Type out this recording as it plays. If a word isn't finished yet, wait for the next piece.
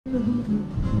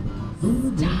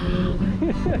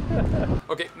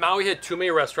Okay, Maui had too many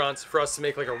restaurants for us to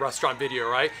make like a restaurant video,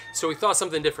 right? So we thought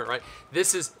something different, right?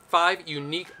 This is 5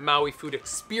 unique Maui food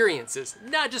experiences,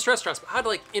 not just restaurants, but how to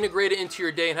like integrate it into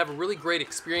your day and have a really great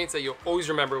experience that you'll always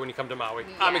remember when you come to Maui.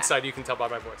 Yeah. I'm excited, you can tell by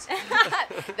my voice.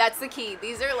 That's the key.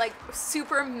 These are like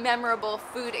super memorable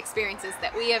food experiences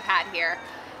that we have had here.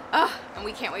 Oh, and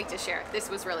we can't wait to share. This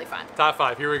was really fun. Top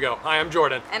 5, here we go. Hi, I'm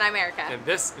Jordan. And I'm Erica. And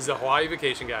this is the Hawaii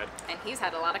Vacation Guide. And he's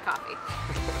had a lot of coffee.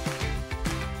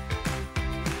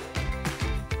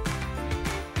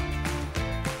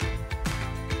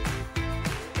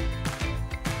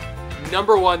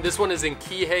 Number 1, this one is in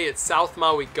Kihei at South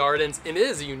Maui Gardens, and it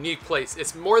is a unique place.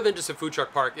 It's more than just a food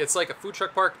truck park. It's like a food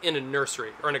truck park in a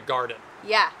nursery or in a garden.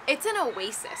 Yeah, it's an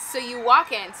oasis. So you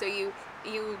walk in, so you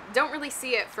don't really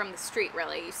see it from the street,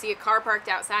 really. You see a car parked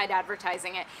outside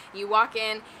advertising it. You walk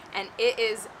in, and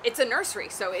it's a nursery,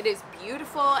 so it is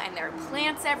beautiful, and there are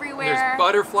plants everywhere. There's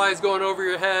butterflies going over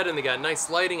your head, and they got nice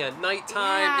lighting at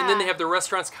nighttime. Yeah. And then they have the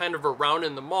restaurants kind of around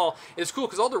in the mall. And it's cool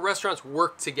because all the restaurants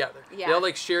work together. Yeah. They all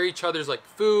like share each other's like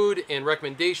food and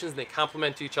recommendations, and they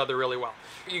complement each other really well.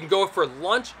 You can go for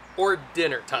lunch or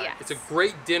dinner time. Yes. It's a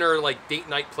great dinner, like date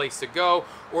night place to go.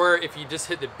 Or if you just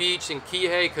hit the beach in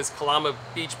Kihei, because Kalama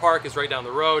Beach Park is right down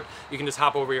the road, you can just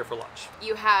hop over here for lunch.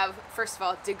 You have, first of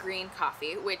all, De Green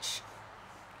coffee, which...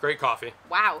 Great coffee.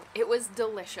 Wow, it was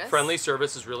delicious. Friendly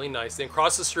service is really nice. Then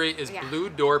across the street is Blue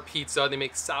Door Pizza. They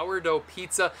make sourdough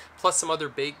pizza plus some other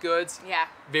baked goods. Yeah.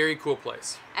 Very cool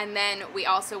place. And then we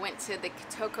also went to the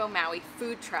Kitoko Maui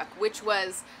food truck, which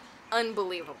was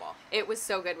unbelievable. It was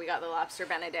so good. We got the lobster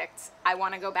benedict. I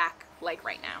want to go back like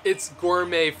right now. It's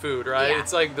gourmet food, right? Yeah.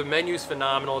 It's like the menu's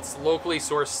phenomenal. It's locally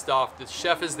sourced stuff. The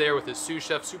chef is there with his sous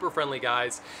chef, super friendly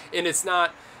guys. And it's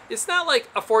not like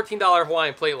a $14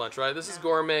 Hawaiian plate lunch, right? This is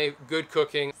gourmet, good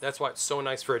cooking. That's why it's so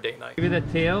nice for a date night. Give you the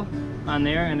tail on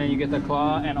there, and then you get the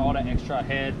claw and all the extra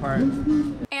head part.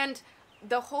 And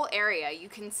the whole area, you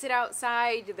can sit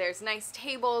outside. There's nice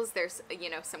tables. There's, you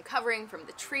know, some covering from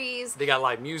the trees. They got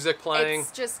live music playing.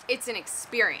 It's an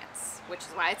experience, which is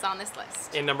why it's on this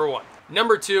list. And number 1.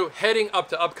 Number 2, heading up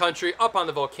to Upcountry, up on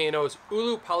the volcanoes,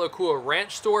 Ulu Palakua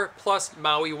Ranch Store, plus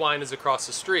Maui Wine is across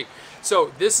the street.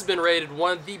 So this has been rated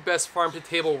one of the best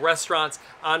farm-to-table restaurants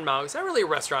on Maui. It's not really a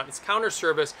restaurant, it's counter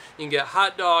service. You can get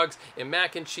hot dogs and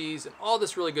mac and cheese and all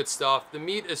this really good stuff. The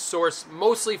meat is sourced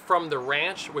mostly from the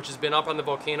ranch, which has been up on the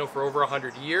volcano for over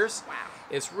 100 years. Wow.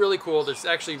 It's really cool. There's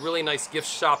actually a really nice gift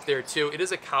shop there too. It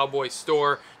is a cowboy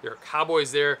store. There are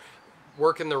cowboys there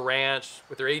working the ranch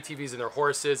with their ATVs and their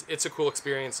horses. It's a cool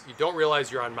experience. You don't realize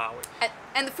you're on Maui.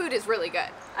 And the food is really good.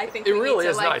 I think it we really need to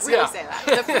is like nice. really Yeah. say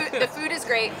that. The food is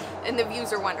great, and the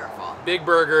views are wonderful. Big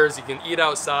burgers, you can eat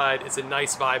outside. It's a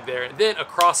nice vibe there. And then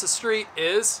across the street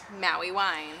is Maui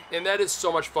Wine. and that is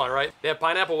so much fun, right? They have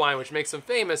pineapple wine, which makes them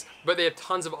famous, but they have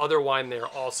tons of other wine there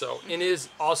also. And it is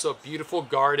also a beautiful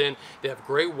garden. They have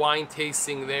great wine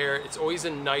tasting there. It's always a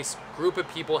nice group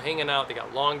of people hanging out. They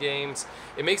got long games.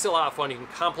 It makes it a lot of fun. You can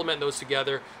complement those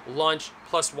together. Lunch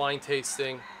plus wine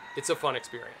tasting. It's a fun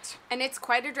experience. And it's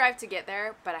quite a drive to get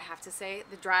there, but I have to say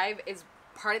the drive is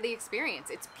part of the experience.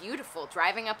 It's beautiful.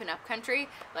 Driving up and upcountry,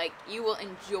 like you will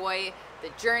enjoy the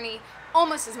journey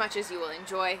almost as much as you will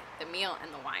enjoy the meal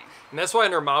and the wine. And that's why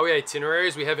in our Maui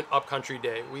itineraries, we have an upcountry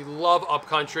day. We love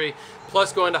upcountry,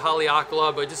 plus going to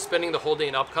Haleakala, but just spending the whole day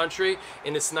in upcountry.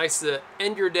 And it's nice to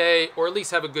end your day, or at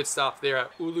least have a good stop there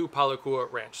at Ulu Palakua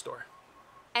Ranch Store.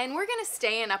 And we're gonna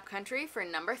stay in upcountry for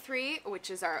number 3,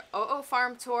 which is our O'o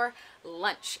Farm Tour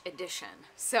Lunch Edition.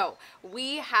 So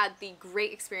we had the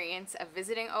great experience of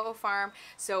visiting O'o Farm.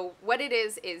 So what it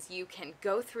is you can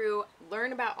go through,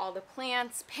 learn about all the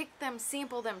plants, pick them,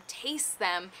 sample them, taste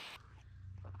them.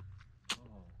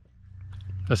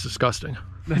 That's disgusting.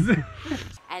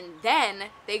 And then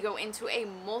they go into a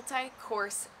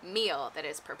multi-course meal that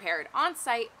is prepared on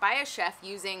site by a chef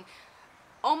using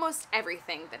almost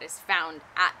everything that is found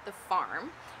at the farm,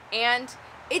 and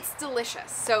it's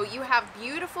delicious. So you have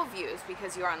beautiful views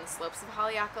because you're on the slopes of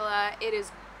Haleakala. It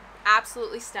is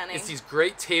absolutely stunning. It's these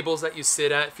great tables that you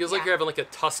sit at. It feels like you're having like a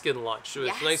Tuscan lunch. With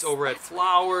Yes, nice overhead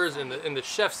flowers and the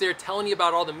chef's there telling you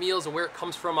about all the meals and where it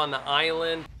comes from on the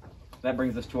island. That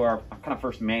brings us to our kind of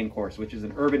first main course, which is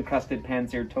an urban crusted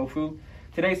pan-seared tofu.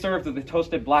 Today served with the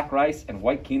toasted black rice and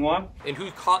white quinoa. And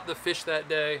who caught the fish that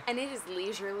day? And it is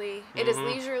leisurely. It is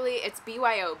leisurely. It's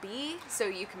BYOB, so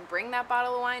you can bring that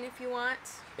bottle of wine if you want.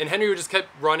 And Henry would just kept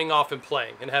running off and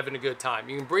playing and having a good time.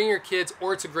 You can bring your kids,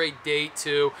 or it's a great date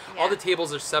too. Yeah. All the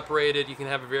tables are separated. You can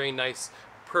have a very nice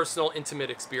personal, intimate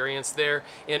experience there.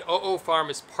 And O'o Farm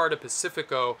is part of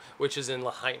Pacifico, which is in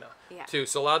Lahaina, too.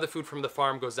 So a lot of the food from the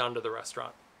farm goes down to the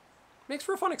restaurant. Makes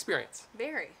for a fun experience.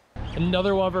 Very.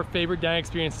 Another one of our favorite dining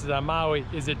experiences on Maui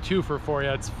is a twofer for you.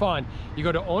 It's fun. You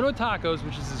go to Ono Tacos,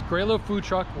 which is this great little food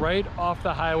truck right off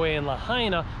the highway in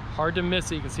Lahaina. Hard to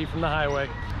miss it, you can see from the highway.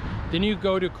 Then you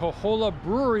go to Kohola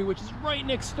Brewery, which is right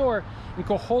next door. And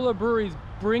Kohola Breweries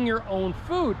bring your own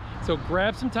food. So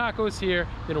grab some tacos here,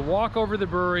 then walk over to the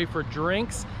brewery for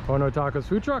drinks. Ono Tacos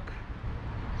food truck,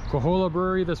 Kohola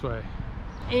Brewery this way.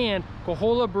 And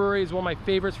Kohola Brewery is one of my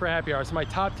favorites for happy hour. It's my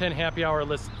top 10 happy hour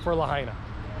list for Lahaina.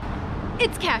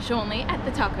 It's cash only at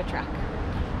the taco truck.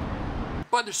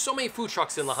 But there's so many food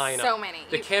trucks in Lahaina. So many.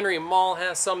 The Cannery Mall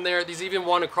has some there. There's even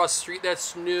one across the street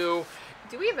that's new.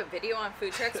 Do we have a video on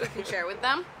food trucks we can share with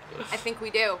them? I think we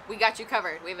do. We got you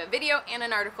covered. We have a video and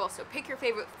an article, so pick your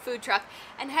favorite food truck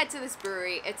and head to this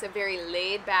brewery. It's a very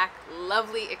laid back,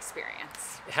 lovely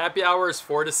experience. Happy hour is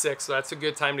 4 to 6, so that's a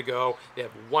good time to go. They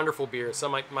have wonderful beer.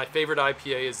 Some of my favorite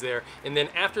IPA is there. And then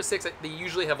after 6, they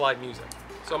usually have live music.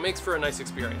 So it makes for a nice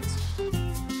experience.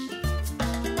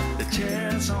 The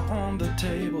chairs are on the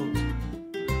table.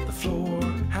 The floor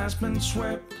has been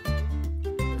swept.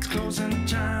 It's closing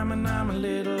time and I'm a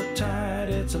little tired.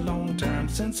 It's a long time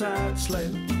since I've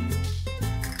slept.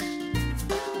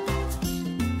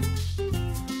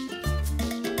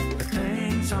 But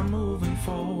things are moving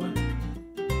forward.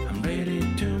 I'm ready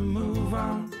to move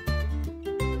on.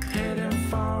 Heading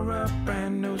for a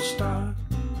brand new start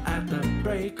at the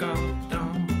break of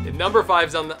dawn. And number 5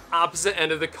 is on the opposite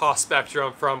end of the cost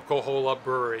spectrum from Kohola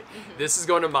Brewery. This is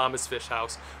going to Mama's Fish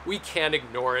House. We can't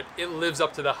ignore it. It lives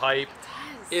up to the hype.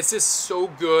 It's just so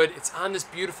good. It's on this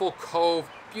beautiful cove,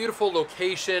 beautiful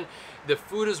location. The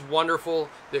food is wonderful.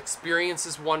 The experience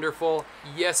is wonderful.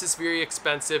 Yes, it's very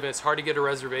expensive and it's hard to get a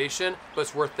reservation, but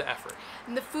it's worth the effort.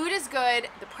 And the food is good.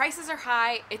 The prices are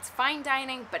high. It's fine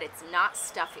dining, but it's not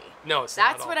stuffy. No, it's not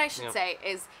at That's all. what I should say.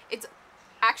 Is it's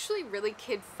actually really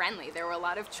kid-friendly. There were a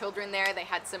lot of children there. They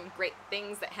had some great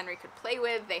things that Henry could play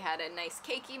with. They had a nice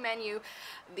cakey menu.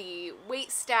 The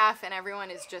wait staff and everyone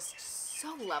is just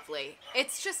so lovely.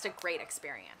 It's just a great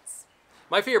experience.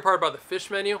 My favorite part about the fish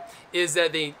menu is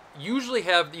that they usually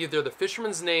have either the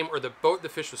fisherman's name or the boat the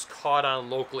fish was caught on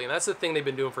locally. And that's the thing they've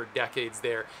been doing for decades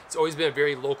there. It's always been a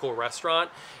very local restaurant.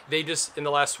 They just, in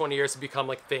the last 20 years, have become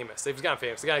like famous. They've gotten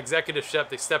famous. They got an executive chef.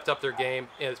 They stepped up their game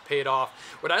and it's paid off.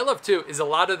 What I love too is a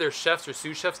lot of their chefs or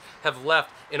sous chefs have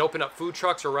left and opened up food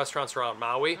trucks or restaurants around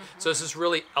Maui. So this has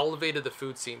really elevated the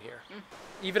food scene here.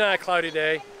 Even on a cloudy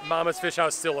day, Mama's Fish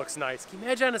House still looks nice. Can you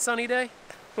imagine on a sunny day?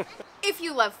 If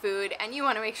you love food and you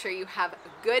want to make sure you have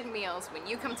good meals when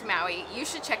you come to Maui, you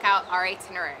should check out our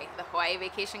itinerary, the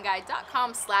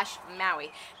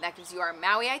HawaiiVacationGuide.com/Maui. That gives you our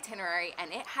Maui itinerary,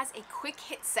 and it has a quick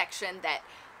hit section that,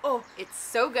 oh, it's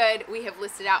so good. We have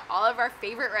listed out all of our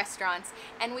favorite restaurants,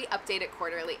 and we update it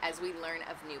quarterly as we learn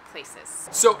of new places.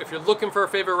 So if you're looking for our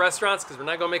favorite restaurants, because we're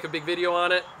not going to make a big video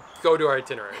on it, go to our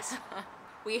itineraries.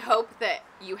 We hope that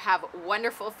you have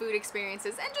wonderful food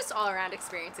experiences and just all-around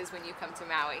experiences when you come to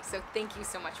Maui. So thank you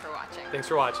so much for watching. Thanks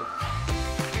for watching.